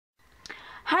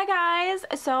Hi guys,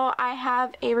 so I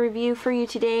have a review for you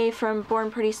today from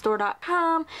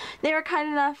bornprettystore.com. They were kind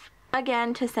enough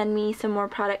again to send me some more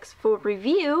products for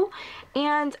review,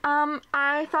 and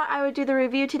I thought I would do the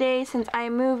review today since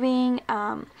I'm moving.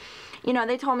 You know,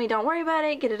 they told me don't worry about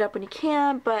it, get it up when you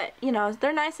can, but you know,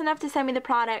 they're nice enough to send me the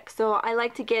product, so I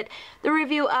like to get the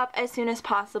review up as soon as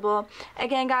possible.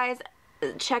 Again guys,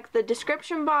 check the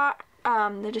description bar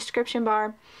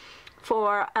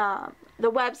for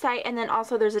the website, and then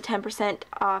also there's a 10%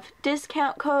 off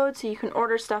discount code, so you can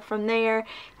order stuff from there,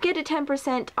 get a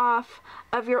 10% off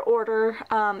of your order.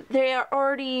 They are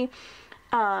already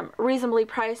reasonably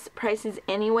priced prices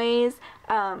anyways,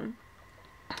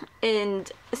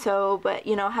 and so, but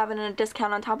you know, having a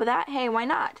discount on top of that, hey, why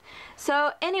not?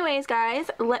 So anyways guys,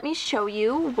 let me show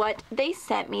you what they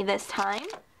sent me this time.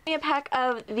 A pack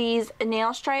of these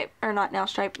nail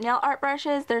art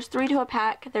brushes. There's 3 to a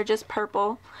pack. They're just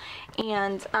purple,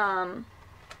 and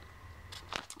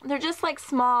they're just like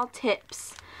small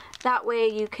tips. That way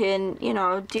you can, you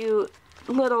know, do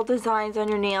little designs on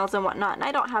your nails and whatnot. And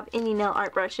I don't have any nail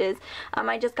art brushes.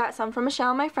 I just got some from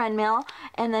Michelle, my friend mail,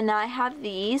 and then now I have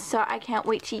these, so I can't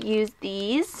wait to use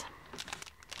these.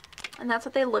 And that's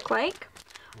what they look like.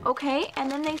 Okay,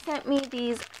 and then they sent me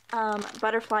these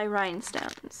butterfly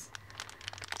rhinestones.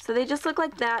 So they just look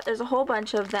like that. There's a whole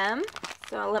bunch of them.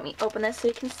 So let me open this so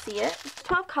you can see it.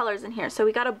 12 colors in here. So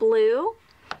we got a blue,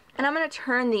 and I'm going to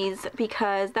turn these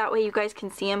because that way you guys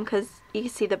can see them, because you can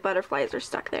see the butterflies are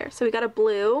stuck there. So we got a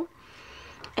blue,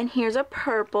 and here's a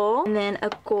purple, and then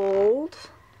a gold,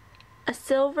 a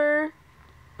silver,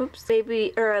 oops,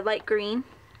 baby, or a light green.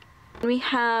 And we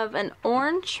have an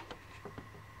orange,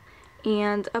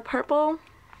 and a purple,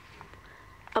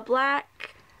 a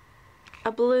black,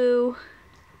 a blue,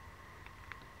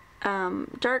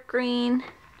 dark green,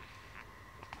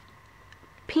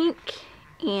 pink,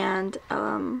 and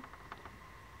a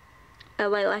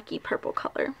lilac-y purple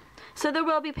color. So there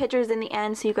will be pictures in the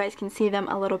end so you guys can see them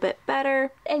a little bit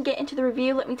better. And get into the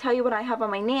review, let me tell you what I have on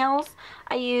my nails.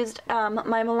 I used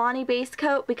my Milani base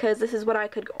coat because this is what I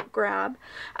could grab.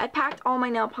 I packed all my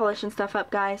nail polish and stuff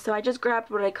up, guys, so I just grabbed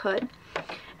what I could.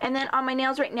 And then on my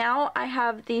nails right now, I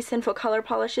have the Sinful Color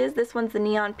polishes. This one's the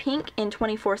Neon Pink in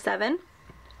 24/7.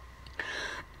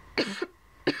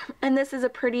 And this is a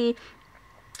pretty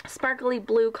sparkly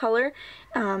blue color,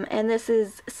 and this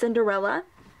is Cinderella.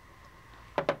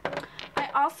 I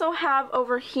also have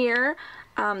over here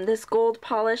this gold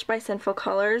polish by Sinful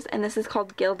Colors, and this is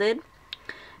called Gilded.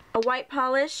 A white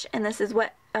polish, and this is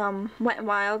Wet n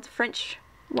Wild French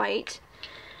White.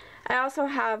 I also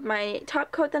have my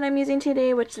top coat that I'm using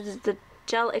today, which is the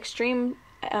Gel Extreme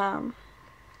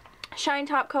Shine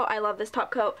top coat. I love this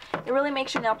top coat. It really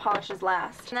makes your nail polishes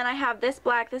last. And then I have this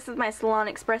black. This is my Salon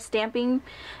Express stamping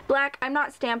black. I'm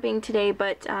not stamping today,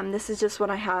 but this is just what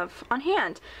I have on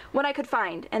hand, what I could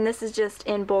find, and this is just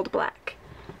in bold black.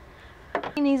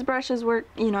 And these brushes work,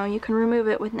 you know, you can remove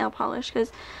it with nail polish,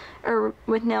 or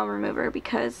with nail remover,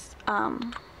 because I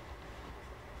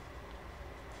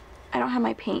don't have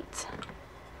my paint,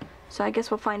 so I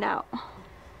guess we'll find out.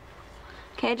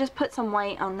 Okay, I just put some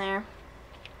white on there.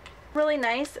 Really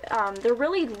nice. They're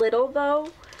really little though,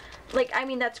 like, I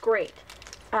mean, that's great,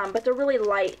 but they're really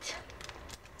light,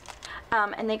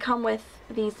 and they come with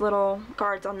these little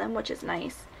guards on them, which is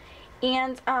nice.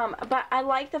 And but I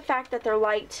like the fact that they're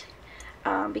light,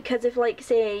 because if, like,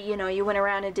 say, you know, you went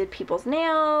around and did people's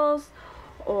nails,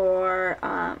 or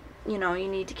you know, you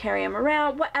need to carry them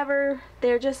around, whatever,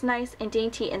 they're just nice and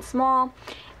dainty and small,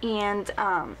 and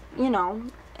you know,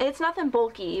 it's nothing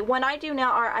bulky. When I do nail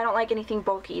art, I don't like anything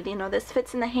bulky. You know, this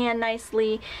fits in the hand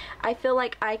nicely. I feel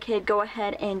like I could go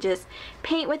ahead and just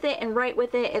paint with it and write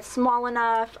with it. It's small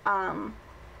enough.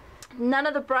 None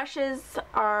of the brushes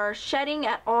are shedding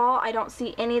at all. I don't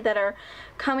see any that are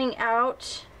coming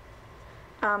out.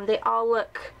 They all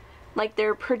look like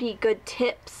they're pretty good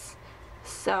tips.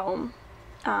 So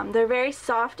they're very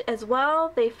soft as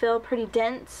well. They feel pretty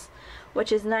dense,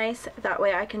 which is nice. That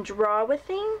way I can draw with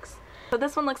things. So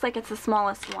this one looks like it's the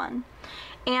smallest one.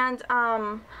 And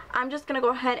I'm just going to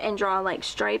go ahead and draw like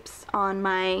stripes on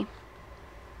my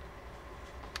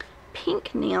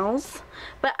pink nails.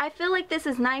 But I feel like this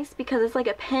is nice because it's like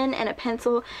a pen and a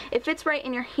pencil. It fits right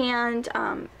in your hand.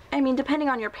 I mean, depending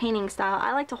on your painting style,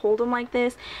 I like to hold them like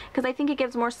this because I think it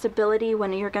gives more stability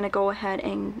when you're going to go ahead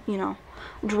and, you know,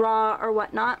 draw or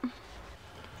whatnot.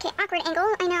 Okay, awkward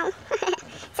angle, I know. So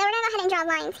we're going to go ahead and draw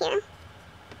lines here.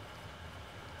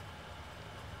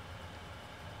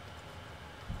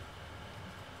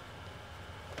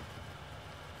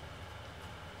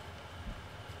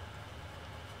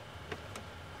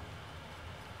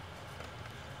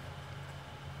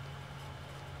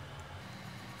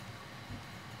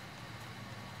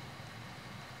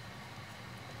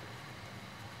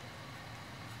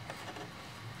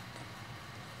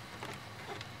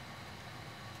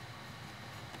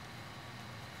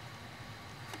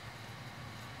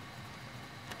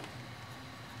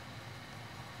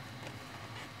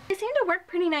 they work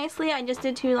pretty nicely. I just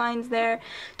did 2 lines there,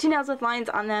 2 nails with lines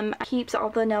on them. Keeps all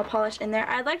the nail polish in there.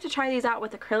 I'd like to try these out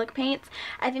with acrylic paints.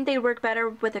 I think they work better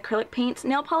with acrylic paints.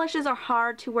 Nail polishes are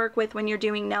hard to work with when you're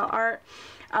doing nail art.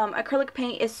 Acrylic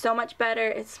paint is so much better.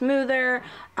 It's smoother.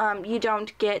 You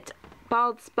don't get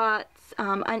bald spots,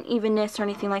 unevenness or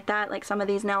anything like that like some of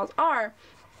these nails are.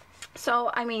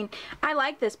 So, I mean, I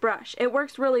like this brush. It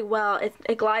works really well.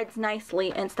 It glides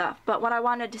nicely and stuff. But what I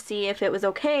wanted to see if it was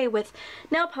okay with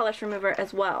nail polish remover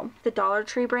as well. The Dollar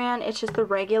Tree brand, it's just the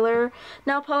regular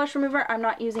nail polish remover. I'm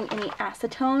not using any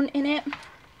acetone in it.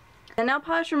 The nail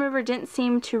polish remover didn't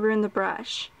seem to ruin the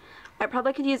brush. I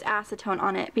probably could use acetone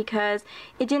on it because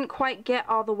it didn't quite get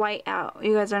all the white out.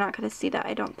 You guys are not going to see that,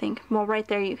 I don't think. Well, right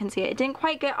there you can see it. It didn't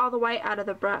quite get all the white out of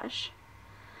the brush.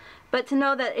 But to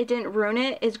know that it didn't ruin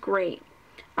it is great.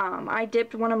 I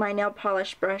dipped one of my nail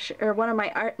polish brush, or one of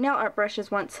my nail art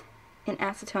brushes once in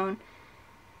acetone.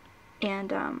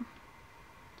 And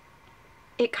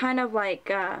it kind of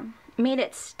like made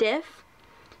it stiff.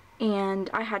 And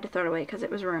I had to throw it away because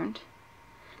it was ruined.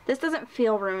 This doesn't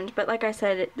feel ruined, but like I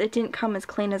said, it didn't come as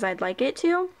clean as I'd like it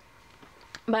to.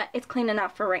 But it's clean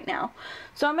enough for right now.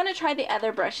 So I'm going to try the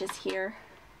other brushes here.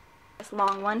 This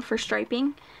long one for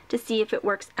striping to see if it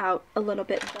works out a little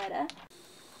bit better.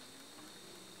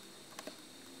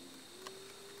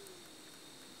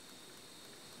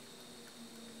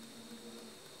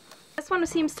 This one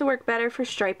seems to work better for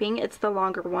striping. It's the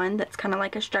longer one that's kind of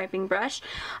like a striping brush.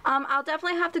 I'll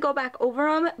definitely have to go back over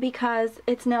them because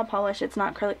it's nail polish, it's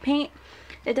not acrylic paint.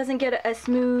 It doesn't get a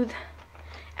smooth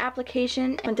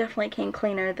application. It definitely came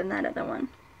cleaner than that other one.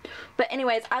 But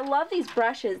anyways, I love these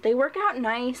brushes. They work out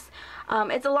nice.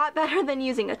 It's a lot better than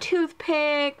using a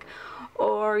toothpick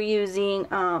or using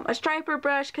a striper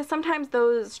brush, because sometimes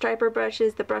those striper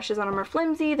brushes, the brushes on them are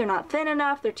flimsy, they're not thin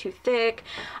enough, they're too thick.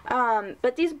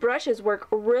 But these brushes work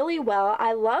really well.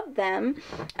 I love them.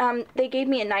 They gave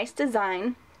me a nice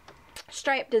design,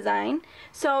 stripe design.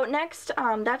 So next,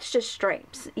 that's just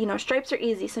stripes. You know, stripes are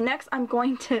easy. So next I'm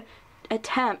going to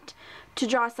attempt to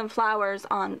draw some flowers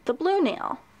on the blue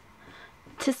nail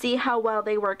to see how well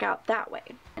they work out that way.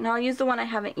 And I'll use the one I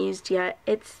haven't used yet.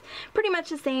 It's pretty much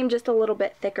the same, just a little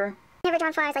bit thicker. Never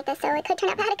drawn flowers like this, so it could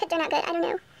turn out bad, it could turn out good, I don't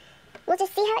know. We'll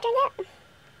just see how it turns out.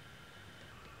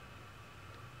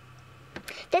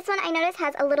 This one I noticed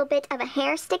has a little bit of a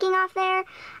hair sticking off there.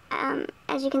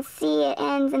 As you can see, it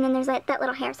ends and then there's like that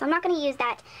little hair. So I'm not going to use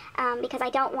that because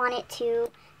I don't want it to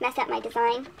mess up my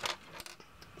design.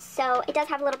 So it does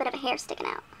have a little bit of a hair sticking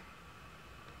out.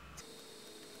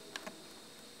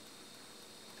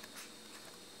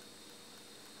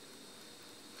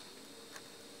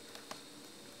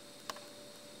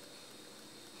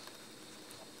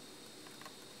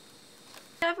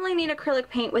 Definitely need acrylic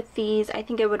paint with these. I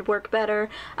think it would work better.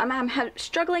 I'm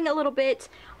struggling a little bit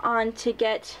on to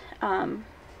get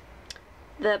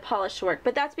the polish to work,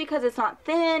 but that's because it's not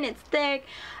thin, it's thick.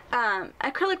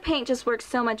 Acrylic paint just works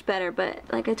so much better, but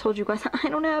like I told you guys, I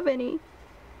don't have any.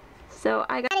 So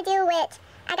I gotta do what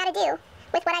I gotta do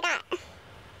with what I got.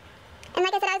 And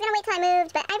like I said, I was gonna wait till I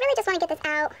moved, but I really just want to get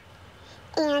this out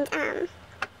and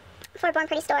for Born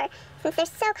Pretty store, since they're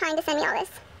so kind to send me all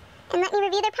this and let me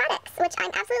review their products, which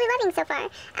I'm absolutely loving so far.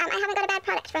 I haven't got a bad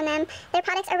product from them. Their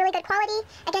products are really good quality.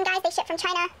 Again, guys, they ship from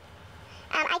China.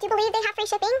 I do believe they have free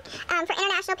shipping for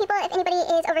international people. If anybody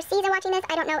is overseas and watching this,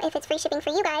 I don't know if it's free shipping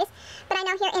for you guys, but I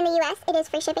know here in the U.S. it is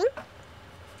free shipping.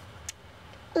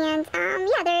 And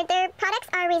yeah, their products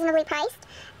are reasonably priced.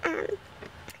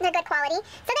 They're good quality.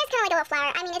 So there's kind of like a little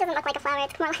flower. I mean, it doesn't look like a flower.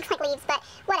 It's more like leaves, but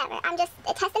whatever. I'm just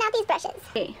testing out these brushes.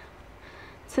 Okay.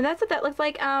 So that's what that looks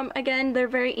like. Again, they're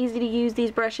very easy to use,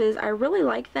 these brushes. I really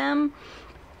like them.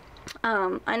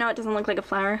 I know it doesn't look like a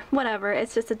flower. Whatever,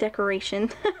 it's just a decoration.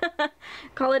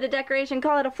 Call it a decoration,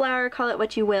 call it a flower, call it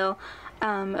what you will.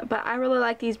 But I really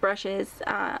like these brushes.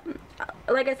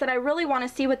 Like I said, I really want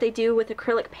to see what they do with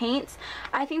acrylic paints.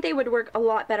 I think they would work a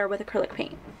lot better with acrylic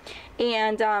paint.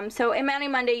 And so in Mani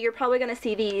Monday, you're probably going to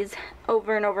see these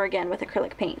over and over again with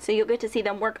acrylic paint. So you'll get to see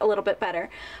them work a little bit better.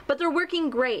 But they're working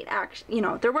great, actually. You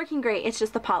know, they're working great. It's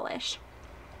just the polish.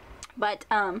 But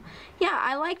yeah,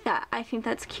 I like that. I think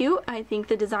that's cute. I think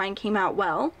the design came out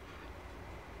well.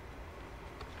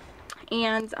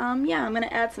 And yeah, I'm going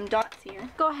to add some dots here.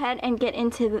 Go ahead and get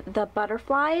into the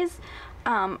butterflies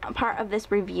part of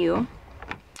this review.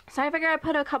 So I figured I'd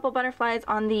put a couple butterflies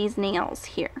on these nails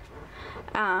here.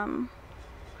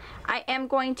 I am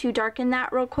going to darken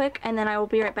that real quick, and then I will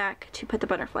be right back to put the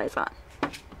butterflies on.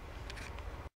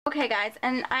 Okay guys,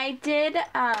 and I did,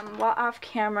 while off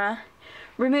camera,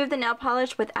 removed the nail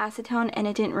polish with acetone and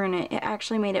it didn't ruin it. It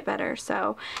actually made it better.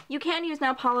 So you can use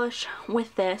nail polish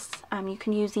with this. You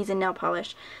can use these in nail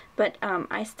polish, but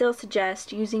I still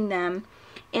suggest using them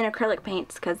in acrylic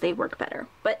paints because they work better.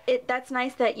 But that's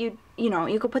nice that you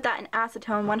could put that in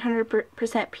acetone,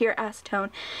 100% pure acetone,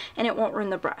 and it won't ruin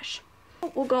the brush.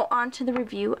 We'll go on to the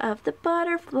review of the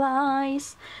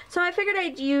butterflies. So I figured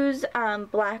I'd use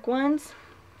black ones.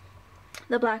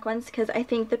 The black ones because I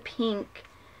think the pink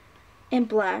and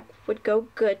black would go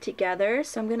good together.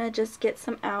 So I'm gonna just get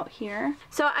some out here.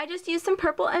 So I just used some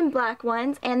purple and black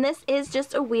ones, and this is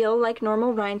just a wheel like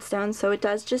normal rhinestones, so it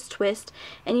does just twist,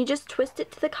 and you just twist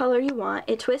it to the color you want.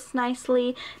 It twists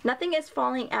nicely. Nothing is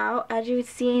falling out. As you've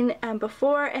seen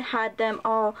before, it had them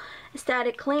all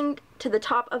static clinged to the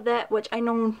top of that, which I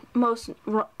know most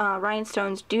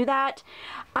rhinestones do that.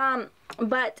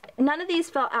 But none of these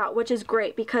fell out, which is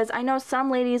great because I know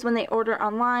some ladies, when they order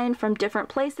online from different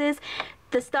places,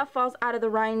 the stuff falls out of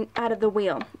the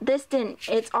wheel. This didn't.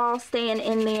 It's all staying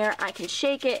in there. I can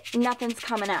shake it. Nothing's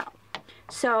coming out.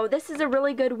 So this is a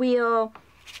really good wheel.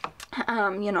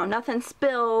 You know, nothing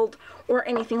spilled or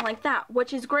anything like that,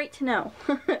 which is great to know.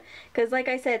 Because like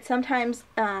I said, sometimes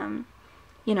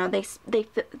you know, they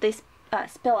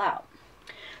spill out.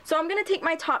 So I'm going to take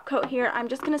my top coat here. I'm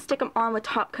just going to stick them on with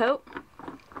top coat.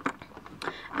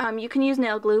 You can use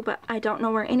nail glue, but I don't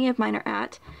know where any of mine are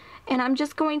at. And I'm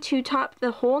just going to top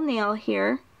the whole nail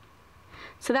here,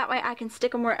 so that way I can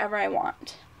stick them wherever I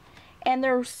want. And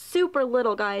they're super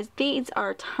little, guys. These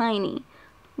are tiny.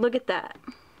 Look at that.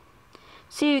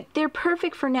 See, they're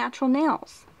perfect for natural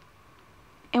nails.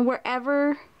 And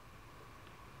wherever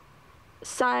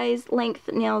size,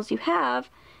 length nails you have,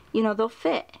 you know, they'll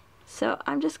fit. So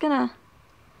I'm just gonna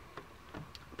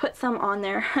put some on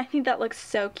there. I think that looks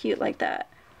so cute like that.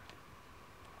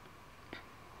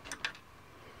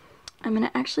 I'm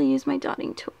gonna actually use my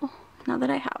dotting tool now that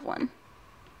I have one.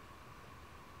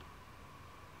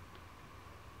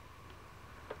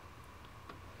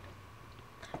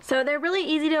 So they're really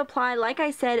easy to apply. Like I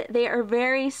said, they are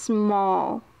very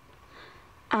small.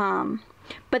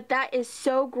 But that is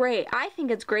so great. I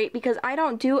think it's great because I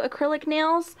don't do acrylic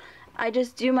nails. I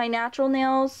just do my natural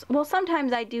nails. Well,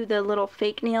 sometimes I do the little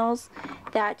fake nails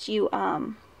that you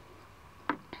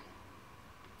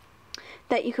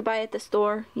could buy at the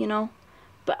store, you know.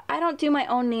 But I don't do my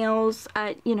own nails.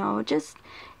 You know, just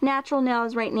natural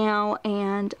nails right now,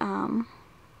 and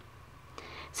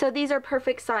so these are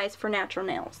perfect size for natural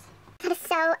nails. That is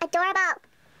so adorable.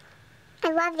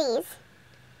 I love these.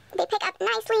 They pick up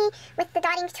nicely with the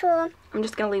dotting tool. I'm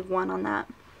just gonna leave one on that.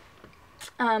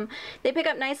 They pick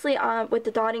up nicely with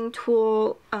the dotting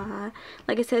tool.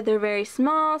 Like I said, they're very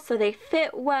small, so they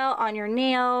fit well on your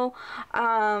nail.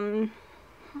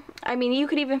 I mean, you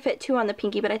could even fit two on the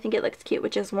pinky, but I think it looks cute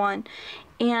with just one.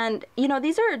 And, you know,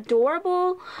 these are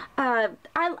adorable. I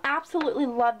absolutely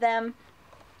love them.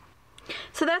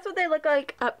 So that's what they look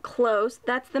like up close.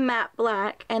 That's the matte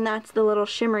black, and that's the little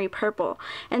shimmery purple.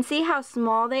 And see how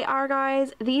small they are,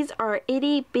 guys? These are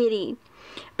itty bitty.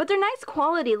 But they're nice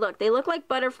quality. Look, they look like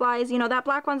butterflies. You know, that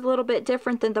black one's a little bit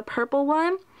different than the purple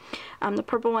one. The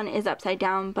purple one is upside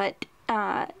down, but,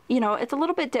 you know, it's a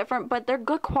little bit different, but they're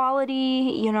good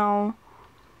quality, you know.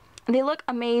 They look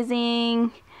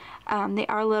amazing. They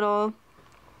are little,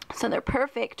 so they're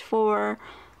perfect for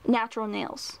natural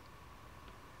nails.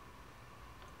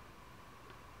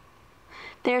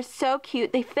 They're so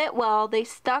cute. They fit well. They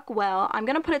stuck well. I'm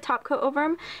going to put a top coat over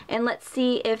them, and let's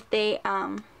see if they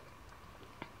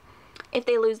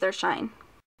lose their shine.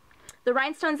 The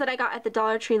rhinestones that I got at the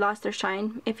Dollar Tree lost their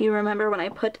shine, if you remember when I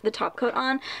put the top coat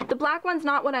on. The black one's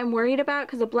not what I'm worried about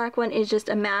because the black one is just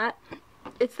a matte.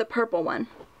 It's the purple one.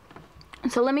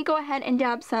 So let me go ahead and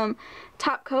dab some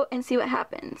top coat and see what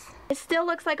happens. It still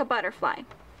looks like a butterfly.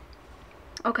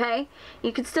 Okay?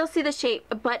 You can still see the shape,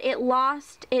 but it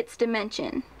lost its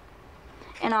dimension.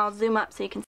 And I'll zoom up so you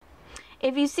can see.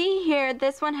 If you see here,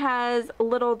 this one has a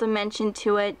little dimension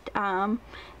to it.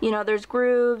 You know, there's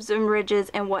grooves and ridges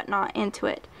and whatnot into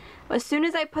it. As soon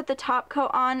as I put the top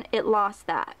coat on, it lost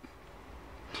that.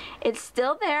 It's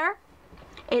still there.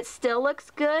 It still looks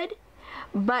good.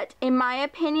 But in my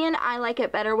opinion, I like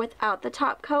it better without the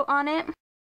top coat on it.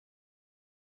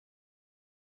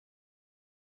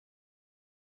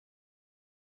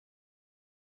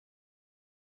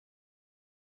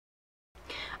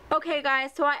 Okay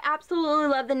guys, so I absolutely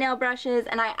love the nail brushes,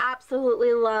 and I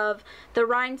absolutely love the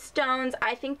rhinestones.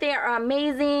 I think they are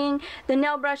amazing. The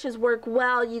nail brushes work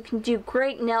well. You can do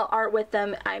great nail art with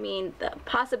them. I mean, the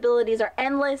possibilities are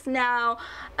endless now,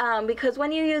 because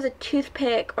when you use a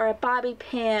toothpick or a bobby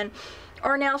pin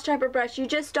or nail striper brush, you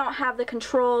just don't have the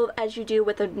control as you do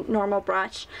with a normal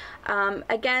brush.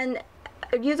 Again,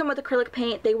 use them with acrylic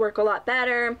paint, they work a lot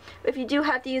better. If you do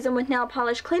have to use them with nail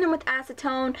polish, clean them with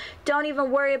acetone. Don't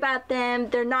even worry about them.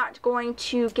 They're not going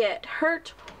to get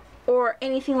hurt or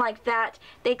anything like that.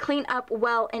 They clean up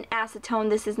well in acetone.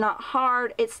 This is not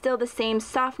hard. It's still the same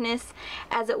softness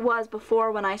as it was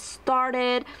before when I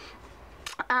started.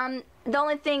 The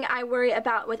only thing I worry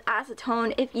about with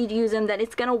acetone, if you use them, that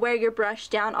it's going to wear your brush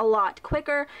down a lot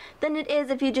quicker than it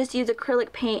is if you just use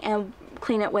acrylic paint and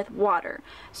clean it with water.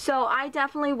 So I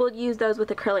definitely will use those with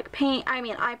acrylic paint. I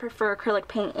mean, I prefer acrylic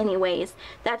paint anyways.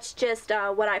 That's just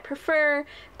what I prefer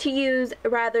to use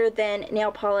rather than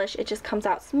nail polish. It just comes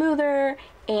out smoother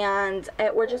and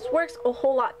it just works a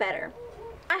whole lot better.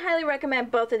 I highly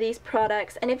recommend both of these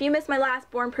products, and if you missed my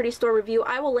last Born Pretty store review,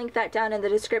 I will link that down in the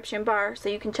description bar so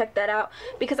you can check that out,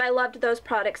 because I loved those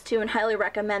products too and highly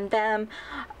recommend them.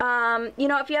 You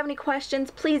know, if you have any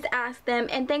questions, please ask them,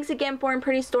 and thanks again, Born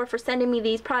Pretty store, for sending me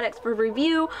these products for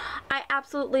review. I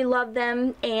absolutely love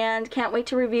them and can't wait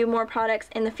to review more products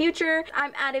in the future.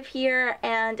 I'm out of here,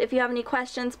 and if you have any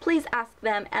questions, please ask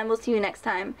them, and we'll see you next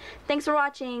time. Thanks for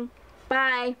watching.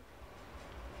 Bye.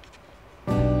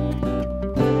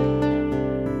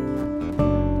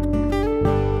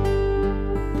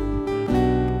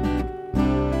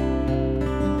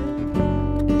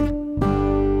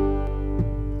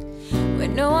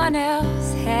 No one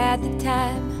else had the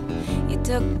time. You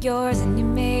took yours and you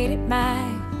made it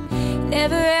mine.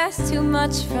 Never asked too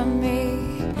much from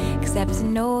me, except to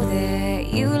know that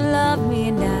you love me,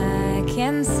 and I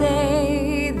can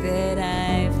say that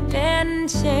I've been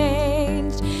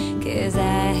changed, 'cause I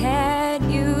have